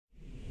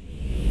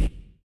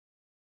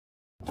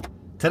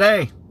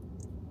Today,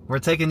 we're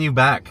taking you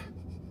back.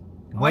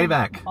 Way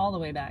back. All the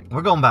way back.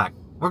 We're going back.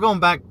 We're going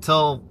back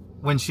till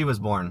when she was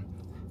born.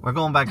 We're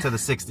going back to the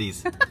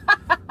 60s.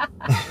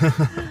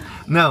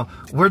 No,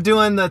 we're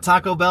doing the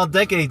Taco Bell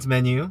Decades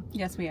menu.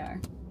 Yes, we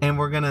are. And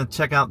we're going to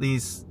check out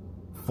these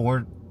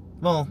 4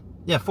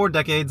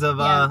 decades of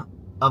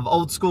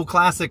old school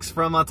classics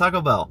from Taco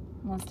Bell.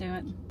 Let's do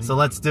it. So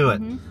let's do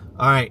it.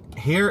 All right,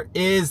 here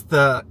is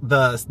the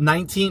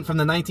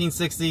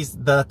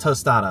 1960s, the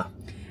tostada.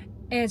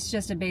 It's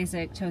just a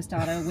basic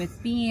tostada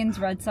with beans,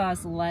 red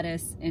sauce,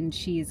 lettuce, and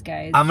cheese,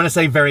 guys. I'm going to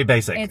say very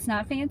basic. It's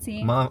not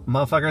fancy.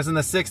 Motherfuckers in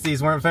the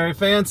 60s weren't very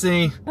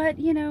fancy. But,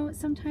 you know,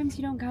 sometimes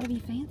you don't got to be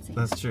fancy.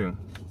 That's true.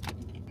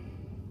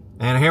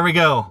 And here we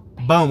go.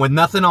 Boom, with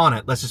nothing on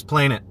it. Let's just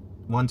plain it.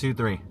 1, 2,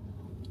 3.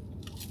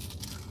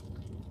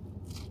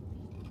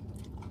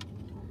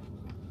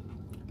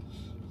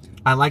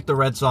 I like the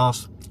red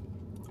sauce.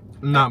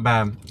 Not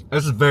bad.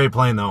 This is very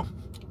plain, though.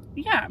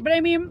 Yeah, but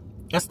I mean...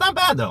 It's not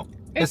bad, though.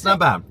 It's not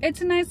bad. It's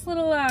a nice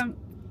little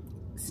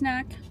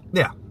snack.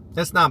 Yeah,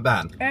 it's not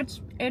bad. It's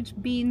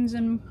beans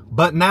and...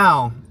 But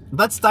now,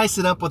 let's dice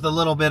it up with a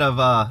little bit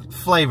of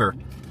flavor.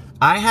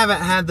 I haven't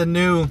had the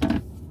new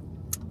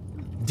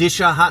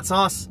Disha hot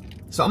sauce,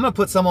 so I'm going to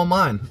put some on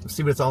mine.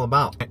 See what it's all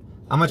about.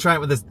 I'm going to try it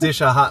with this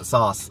Disha hot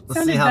sauce.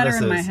 Let's see how this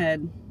is. Sounded better in my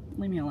head.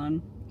 Leave me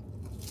alone.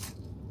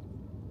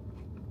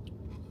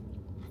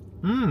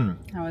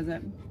 How is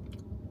it?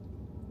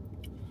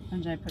 Or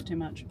did I put too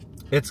much?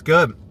 It's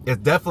good.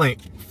 It's definitely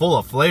full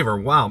of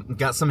flavor. Wow,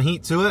 got some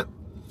heat to it,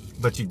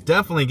 but you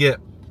definitely get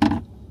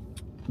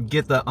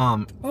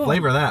the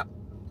flavor of that.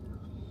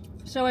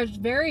 So it's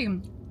very...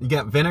 You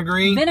get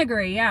vinegary.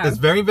 Vinegary, yeah. It's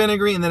very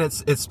vinegary, and then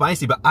it's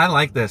spicy, but I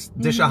like this.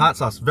 Disha hot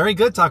sauce. Very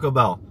good, Taco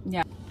Bell.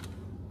 Yeah.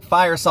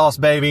 Fire sauce,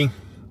 baby.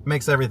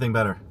 Makes everything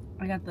better.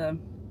 I got the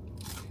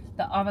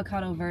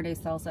avocado verde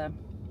salsa.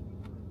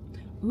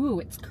 Ooh,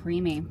 it's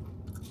creamy.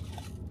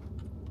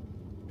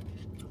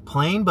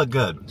 Plain but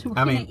good. We're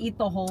gonna eat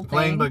the whole thing.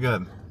 Plain but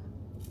good.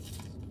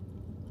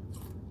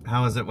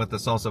 How is it with the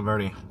salsa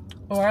verde?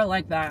 Oh, I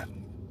like that.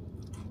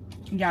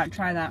 Yeah,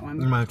 try that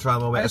one. I'm gonna try a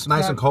little bit. It's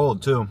nice and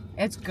cold too.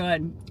 It's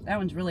good. That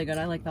one's really good.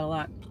 I like that a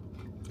lot.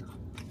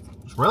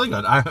 It's really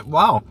good.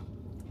 Wow.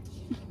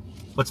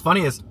 What's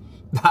funny is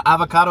the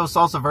avocado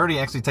salsa verde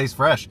actually tastes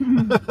fresh.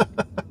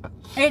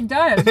 It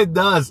does. It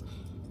does.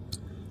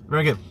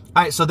 Very good.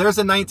 All right, so there's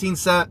the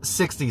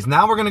 1960s.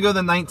 Now we're gonna go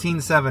to the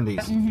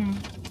 1970s.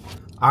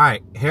 All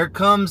right, here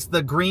comes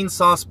the green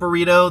sauce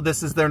burrito.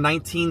 This is their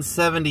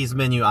 1970s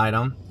menu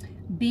item.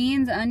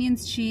 Beans,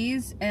 onions,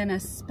 cheese, and a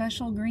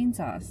special green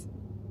sauce.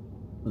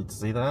 You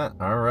see that?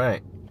 All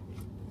right.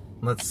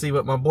 Let's see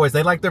what my boys,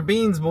 they like their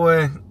beans,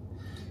 boy.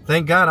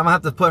 Thank God, I'm gonna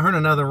have to put her in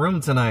another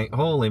room tonight.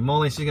 Holy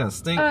moly, she's gonna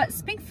stink.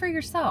 Speak for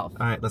yourself.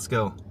 All right, let's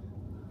go.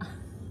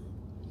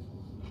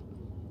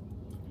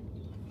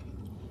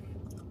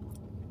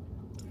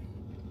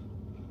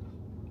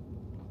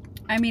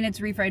 I mean, it's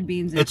refried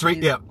beans and cheese.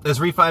 It's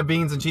refried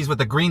beans and cheese with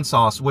the green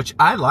sauce, which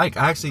I like.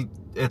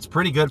 It's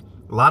pretty good.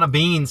 A lot of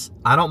beans.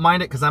 I don't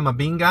mind it because I'm a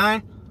bean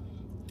guy.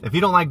 If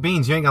you don't like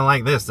beans, you ain't gonna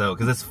like this though,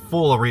 because it's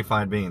full of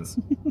refried beans.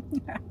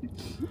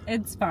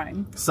 It's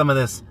fine. Some of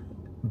this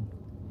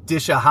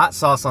Disha hot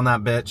sauce on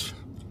that bitch.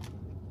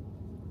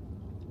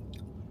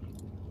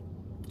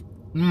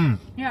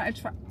 Yeah, it's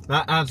fine.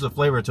 That adds the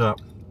flavor to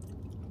it.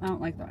 I don't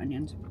like the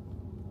onions.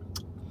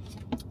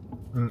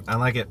 I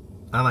like it.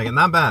 I like it.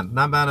 Not bad.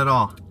 Not bad at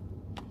all.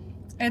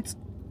 It's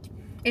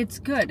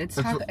good.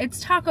 It's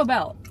Taco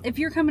Bell. If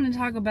you're coming to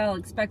Taco Bell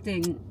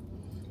expecting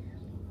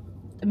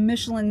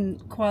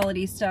Michelin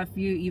quality stuff,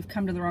 you've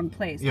come to the wrong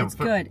place. Yeah, it's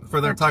good. For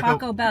their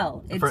Taco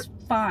Bell, it's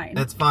fine.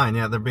 It's fine.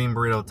 Yeah, their bean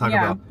burrito Taco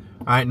Bell.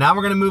 All right, now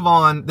we're going to move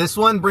on. This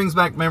one brings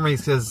back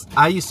memories because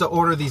I used to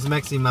order these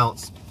Mexi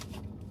Melts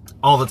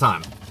all the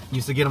time.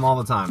 Used to get them all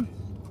the time.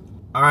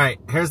 All right,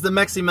 here's the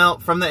Mexi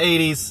Melt from the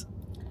 80s.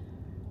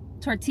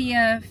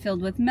 Tortilla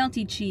filled with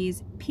melty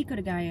cheese, pico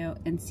de gallo,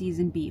 and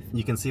seasoned beef.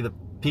 You can see the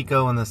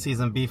pico and the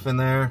seasoned beef in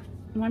there.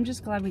 Well, I'm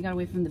just glad we got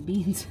away from the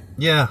beans.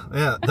 Yeah,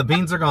 the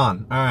beans are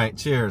gone. All right,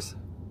 cheers.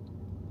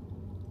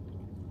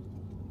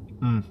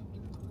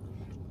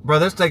 Bro,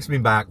 this takes me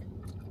back.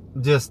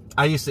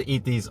 I used to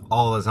eat these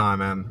all the time,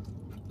 man.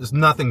 Just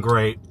nothing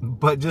great,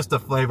 but just the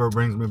flavor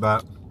brings me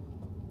back.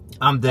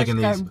 I'm digging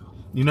these.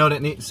 You know what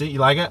it needs? See, you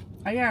like it?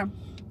 Oh, yeah.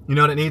 You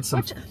know what it needs?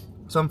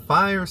 Some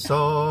fire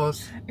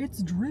sauce.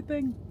 It's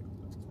dripping.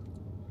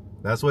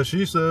 That's what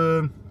she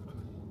said.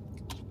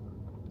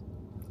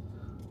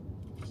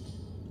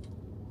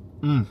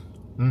 The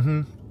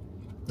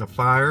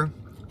fire.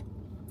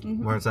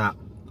 Where's that?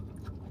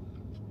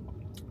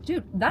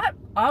 Dude, that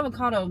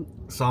avocado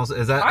salsa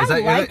is that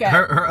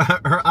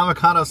her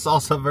avocado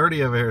salsa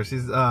verde over here.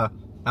 She's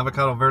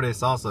avocado verde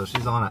salsa.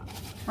 She's on it.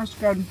 That's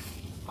good.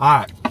 All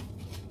right.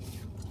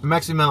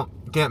 Mexi Melt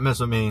can't mess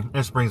with me.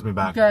 This brings me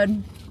back.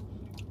 Good.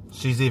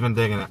 She's even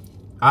digging it.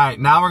 All right,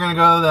 now we're going to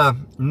go to the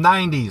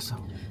 90s.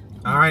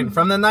 All right,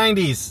 from the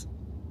 90s.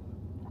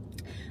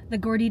 The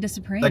Gordita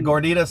Supreme. The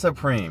Gordita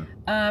Supreme.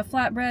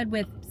 Flatbread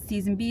with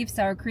seasoned beef,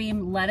 sour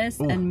cream, lettuce,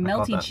 and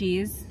melty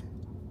cheese.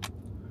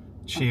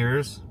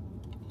 Cheers.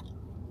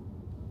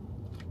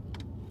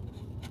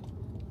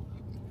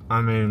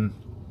 I mean,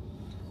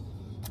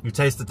 you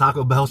taste the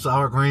Taco Bell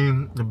sour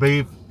cream, the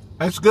beef.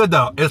 It's good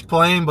though. It's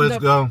plain, but it's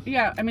good.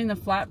 Yeah, I mean the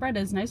flatbread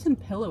is nice and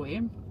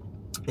pillowy.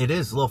 It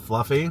is a little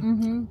fluffy.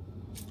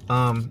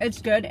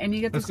 It's good, and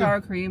you get the sour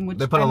cream, which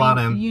they put a lot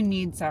in. You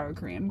need sour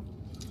cream.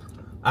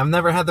 I've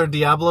never had their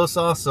Diablo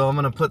sauce, so I'm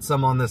gonna put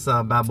some on this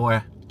bad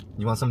boy.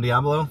 You want some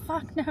Diablo?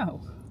 Fuck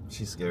no.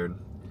 She's scared.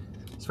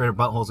 She's afraid her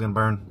butthole's gonna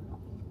burn.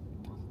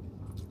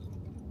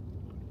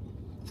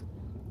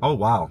 Oh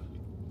wow.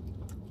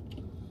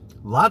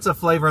 Lots of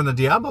flavor in the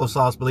Diablo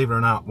sauce, believe it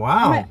or not.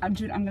 Wow.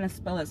 Dude, I'm gonna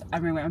spill this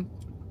everywhere.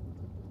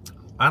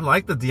 I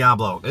like the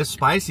Diablo. It's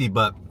spicy,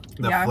 but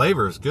the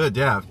flavor is good.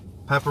 Yeah,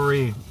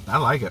 peppery. I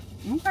like it.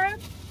 Okay.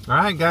 All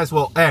right, guys.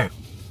 Well, hey,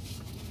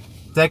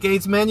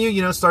 Decade's menu,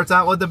 you know, starts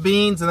out with the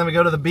beans, and then we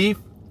go to the beef.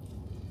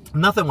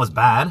 Nothing was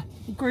bad.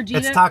 Gordita.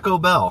 It's Taco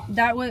Bell.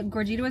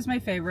 Gordita was my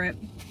favorite.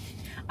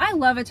 I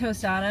love a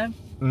tostada.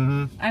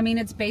 I mean,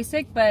 it's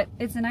basic, but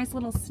it's a nice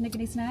little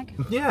snickety snack.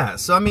 Yeah.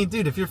 So I mean,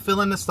 dude, if you're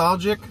feeling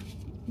nostalgic,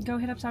 go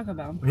hit up Taco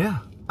Bell. Yeah.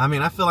 I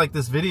mean, I feel like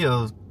this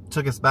video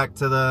took us back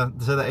to the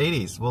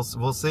 80s.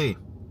 We'll see.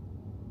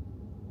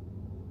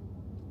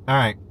 All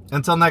right.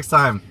 Until next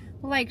time.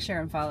 Like,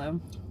 share, and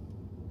follow.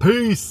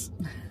 Peace.